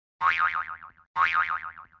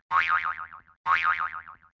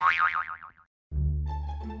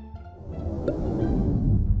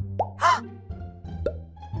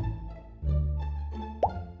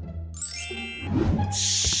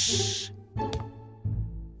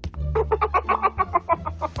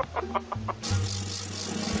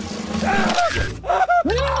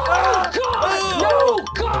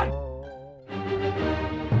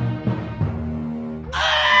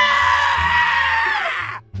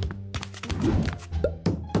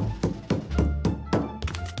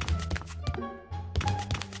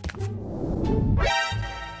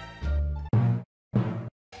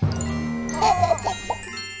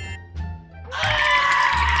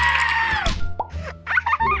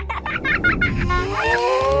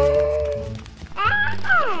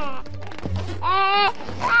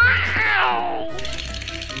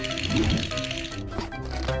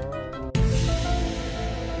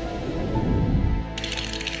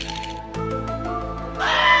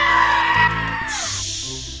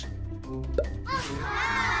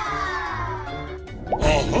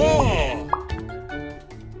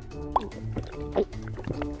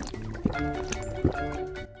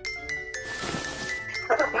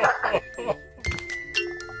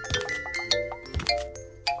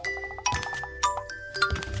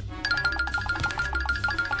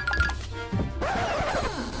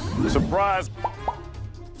Surprise!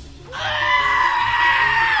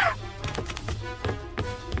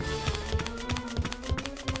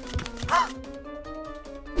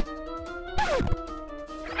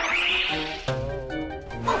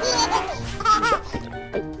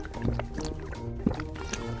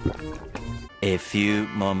 A few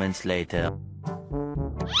moments later.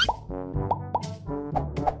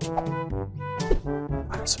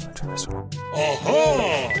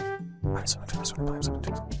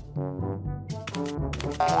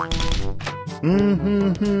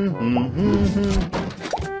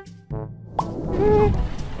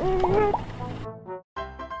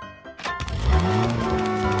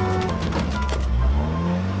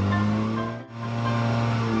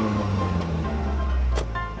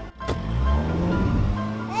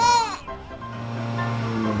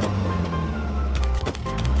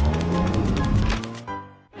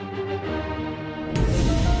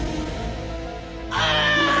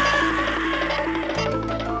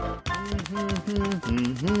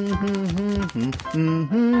 Do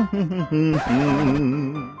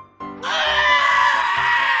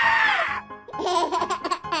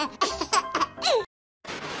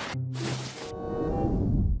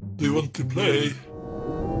you want to play?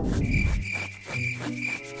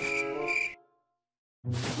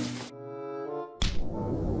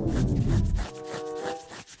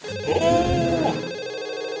 Oh!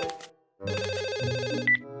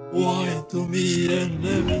 Why to me and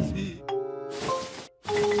never see?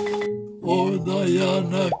 Oh,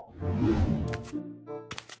 Diana.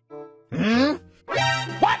 Hmm?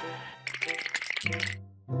 What?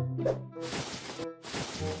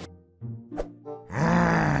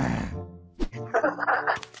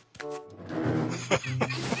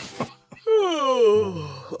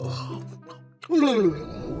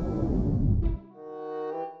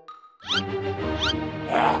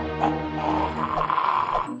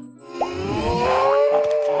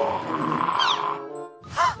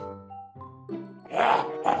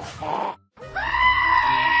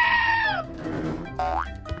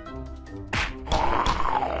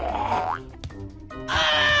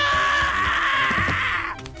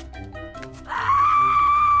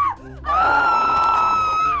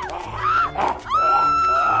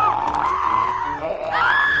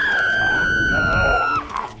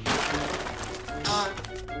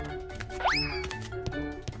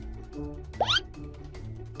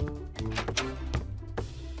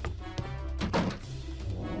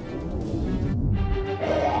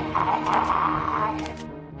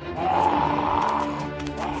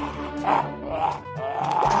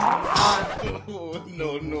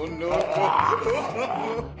 No, no, no.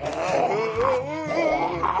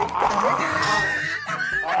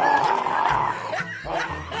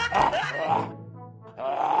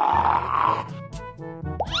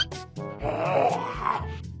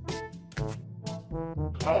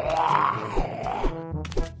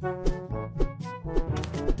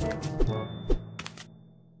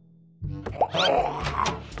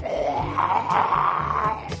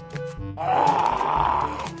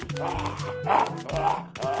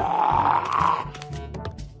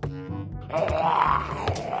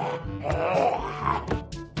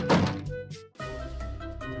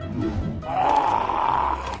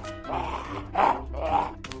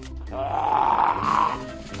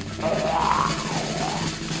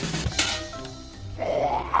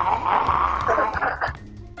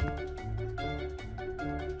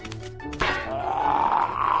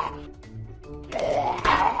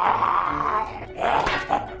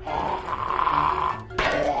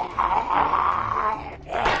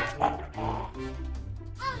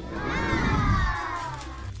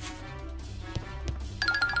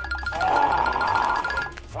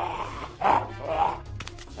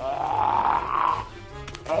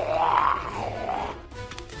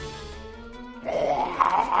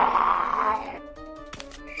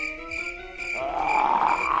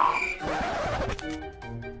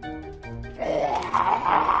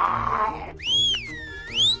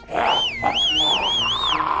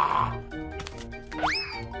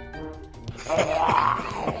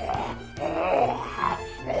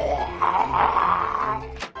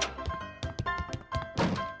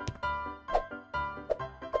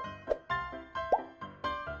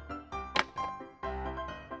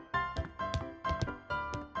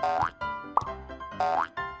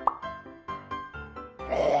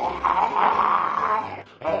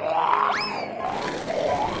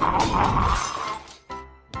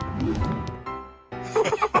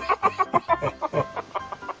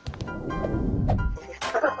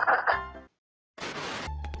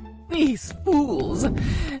 These fools!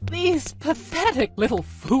 These pathetic little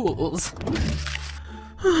fools!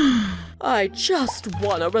 I just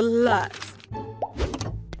want to relax.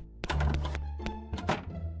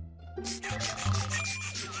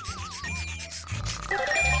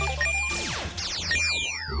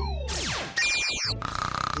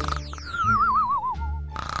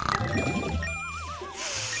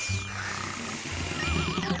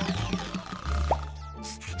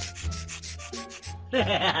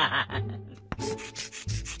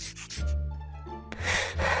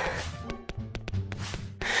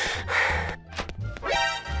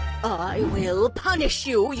 I will punish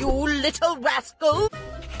you, you little rascal!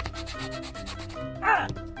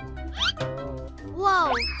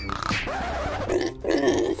 Whoa!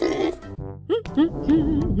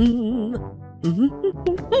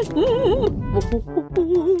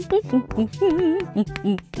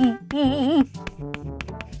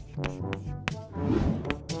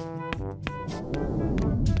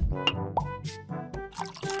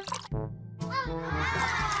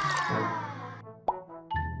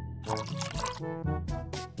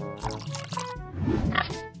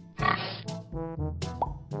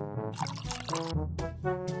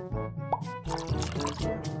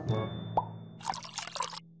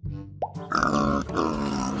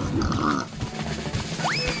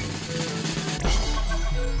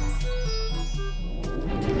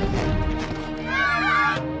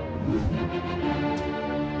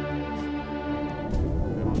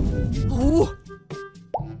 Oh.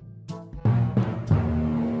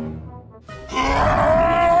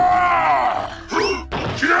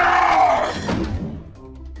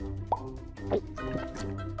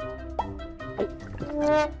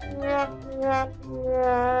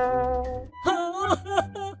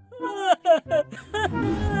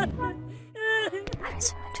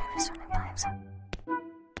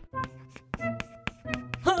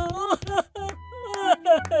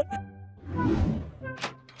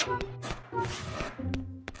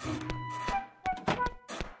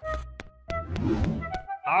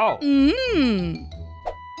 Oh.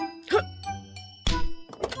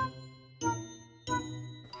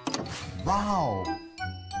 Wow.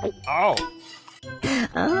 Oh.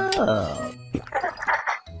 Oh.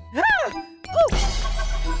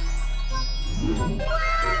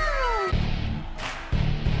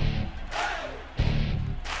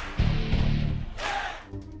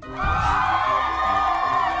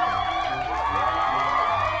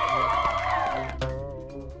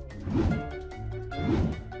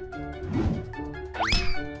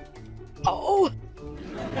 Oh!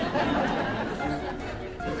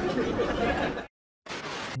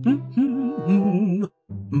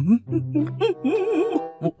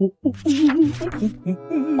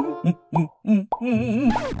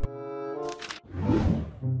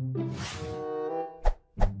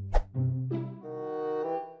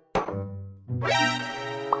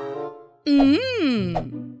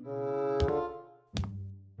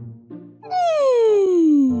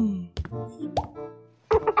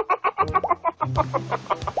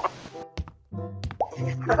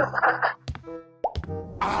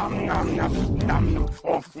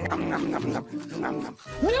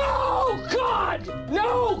 No, God!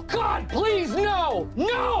 No, God, please, no!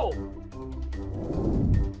 No!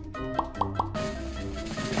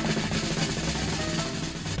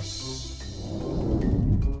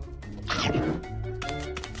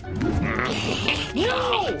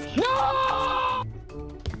 No! No!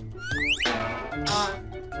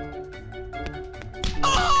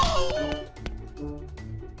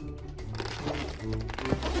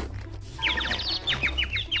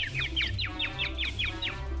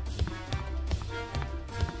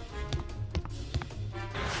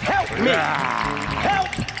 Help me! Help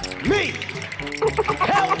me!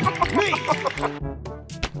 Help me!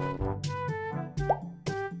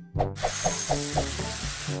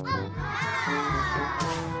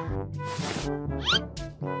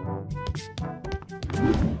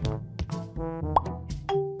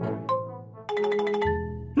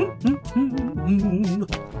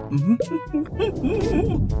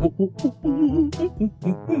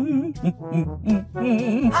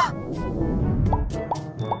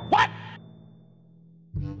 What?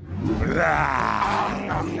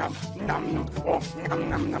 nom, nom. Oh, nom,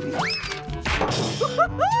 nom, nom, nom.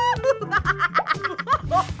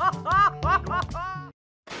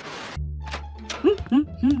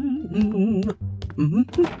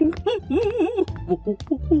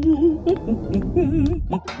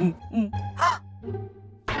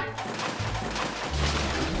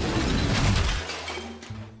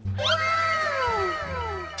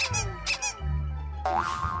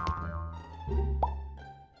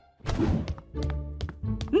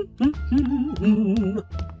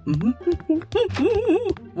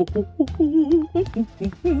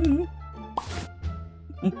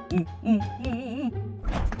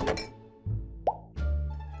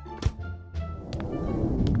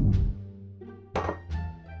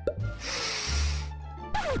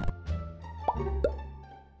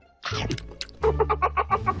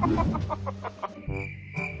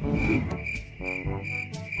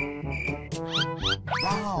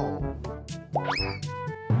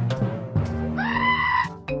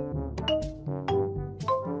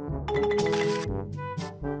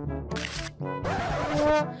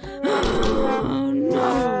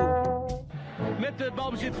 Met het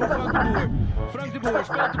balbezit voor Frank de Boer. Frank de Boer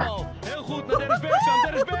speelt de bal. Heel goed naar Dennis Bergkamp.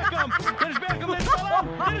 Dennis Bergkamp. Dennis Bergkamp met de bal aan.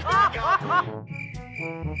 Dennis Bergkamp.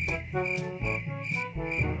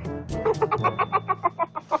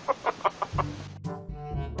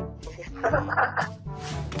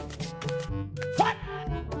 What?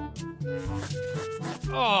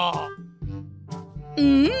 Oh.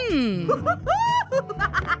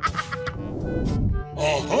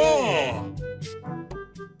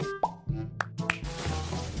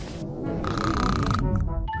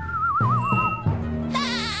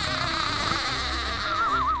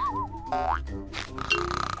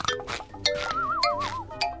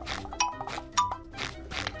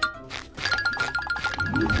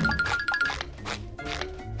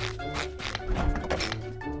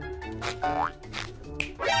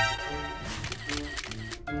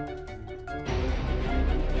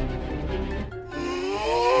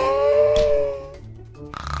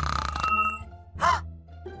 Aha!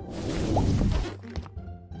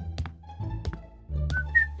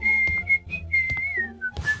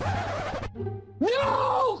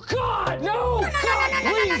 No, God! No! God,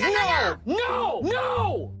 please, no! No!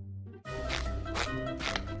 No!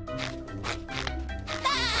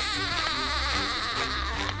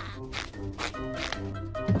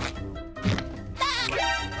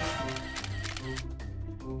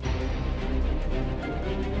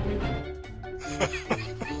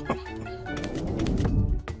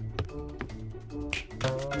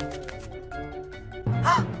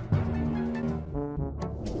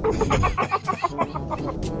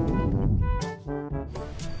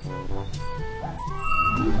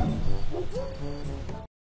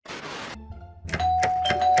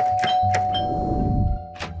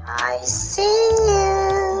 I see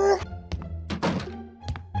you.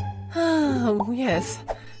 Oh, yes.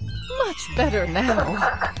 Much better now.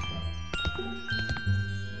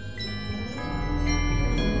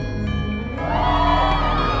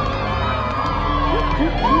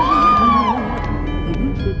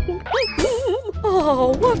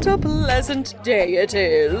 Oh, what a pleasant day it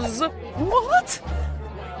is. What?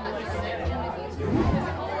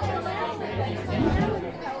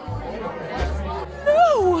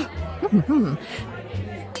 No!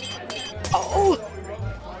 Oh!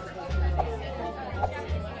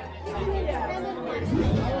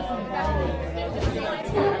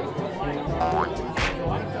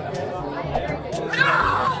 No,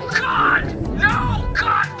 God! No,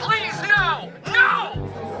 God, please, no! No!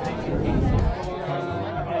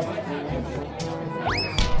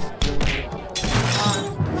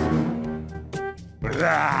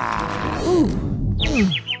 Oh!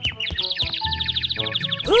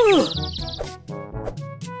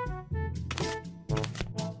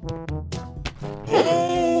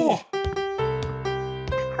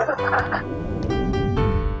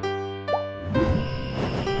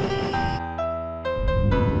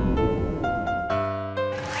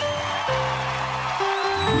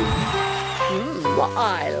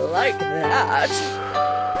 I like that.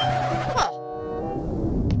 Huh.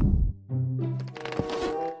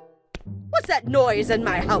 What's that noise in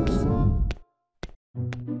my house?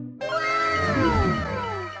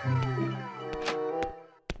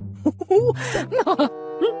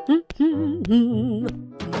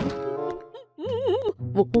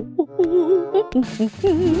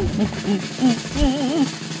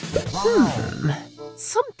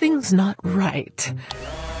 Something's not right.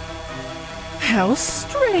 How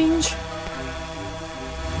strange.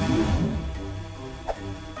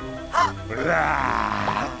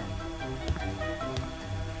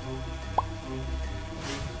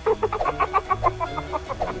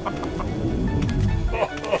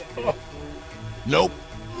 Nope.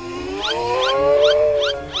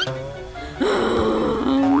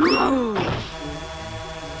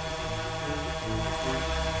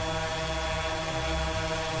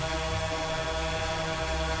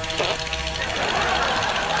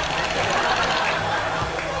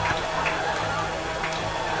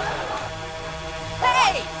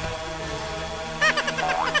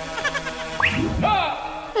 Oh!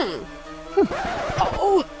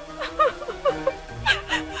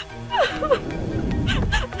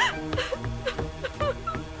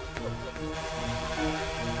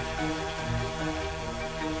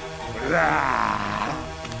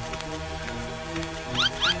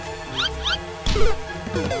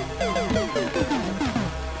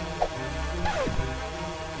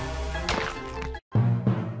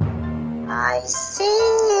 I see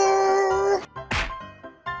you.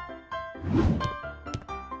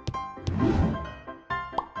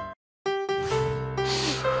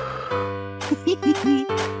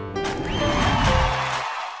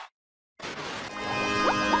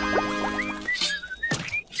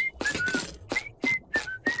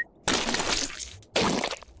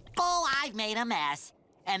 Oh, I've made a mess.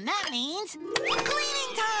 And that means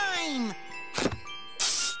cleaning time!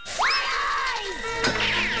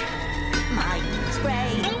 My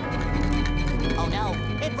spray. Oh no,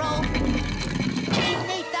 it broke.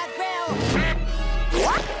 Beneath that grill.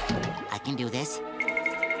 I can do this.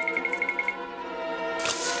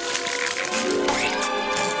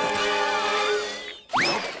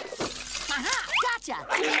 Nope. Aha! Gotcha!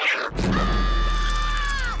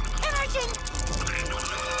 Emerging!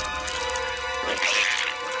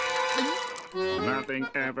 Nothing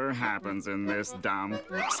ever happens in this dump.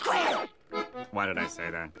 Square! Why did I say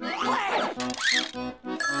that? Square!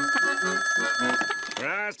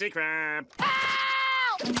 Rusty crab!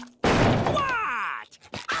 Ow! What?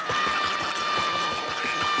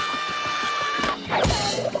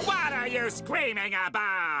 What are you screaming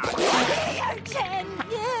about? Urchin!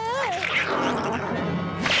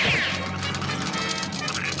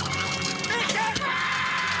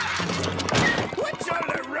 What's all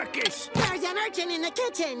the ruckus? There's an urchin in the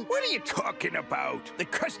kitchen. What are you talking about? The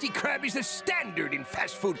Krusty Krab is a standard in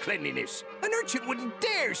fast food cleanliness. An urchin wouldn't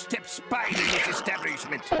dare step spy in this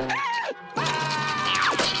establishment.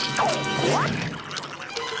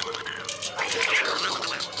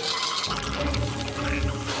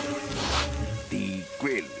 The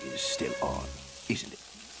grill is still on, isn't it?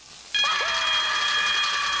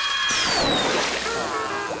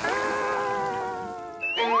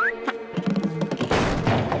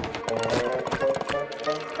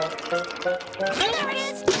 There it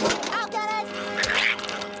is! I'll get it!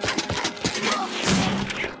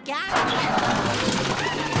 Got it!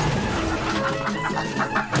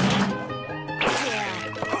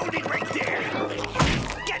 Hold it right there!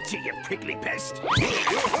 Get you prickly pest!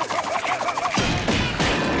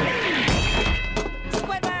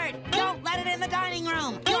 Squidward, don't let it in the dining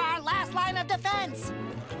room! You're our last line of defense!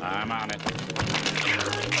 I'm on it.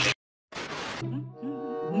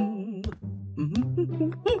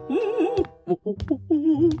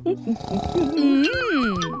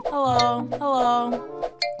 Hello, hello.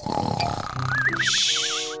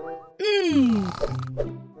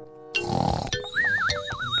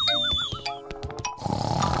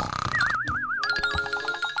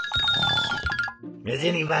 Is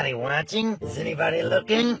anybody watching? Is anybody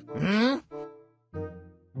looking?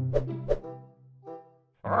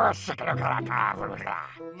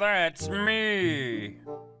 That's me.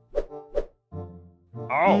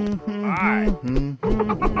 Oh, hi.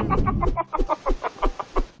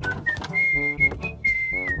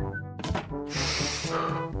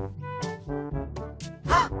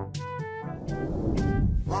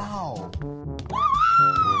 Wow.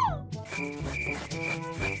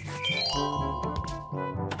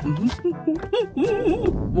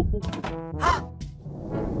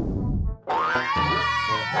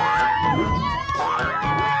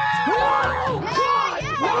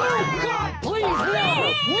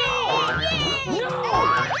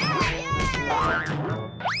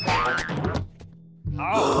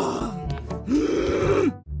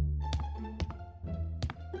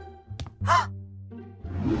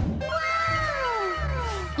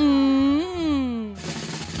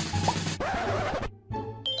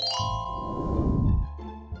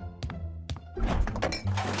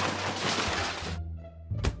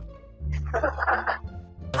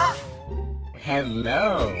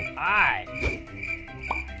 Hello. Hi.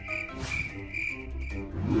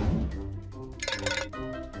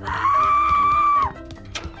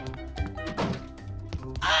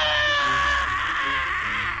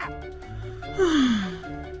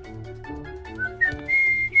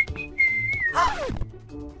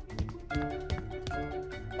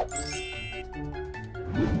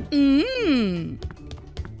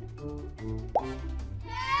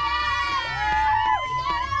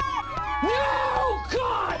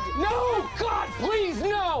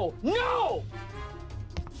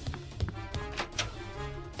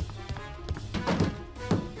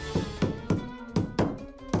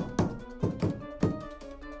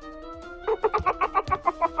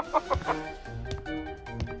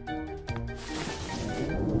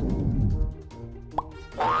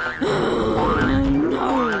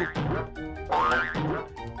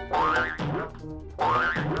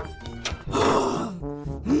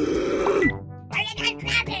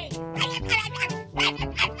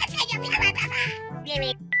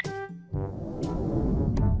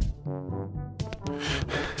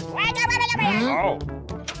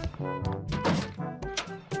 Hey!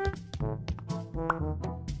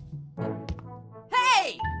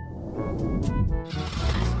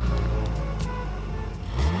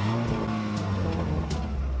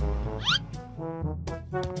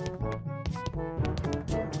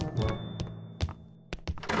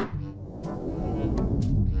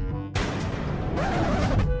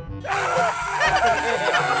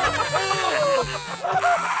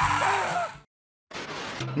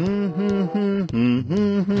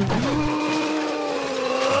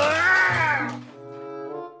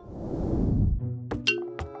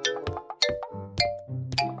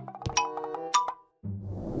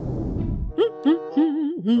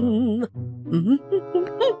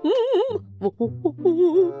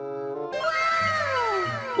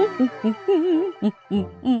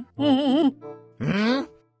 Hmm?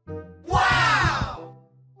 Wow!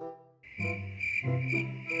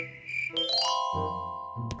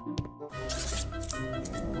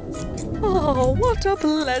 Oh, what a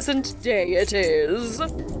pleasant day it is.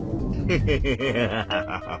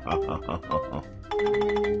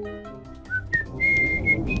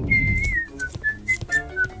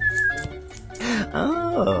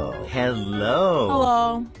 Oh,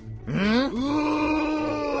 hello. Hello.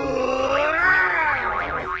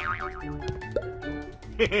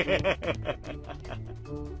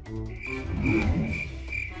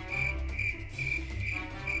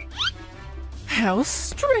 How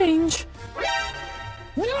strange.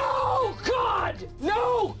 No, God!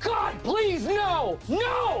 No, God, please, no!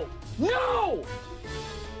 No! No!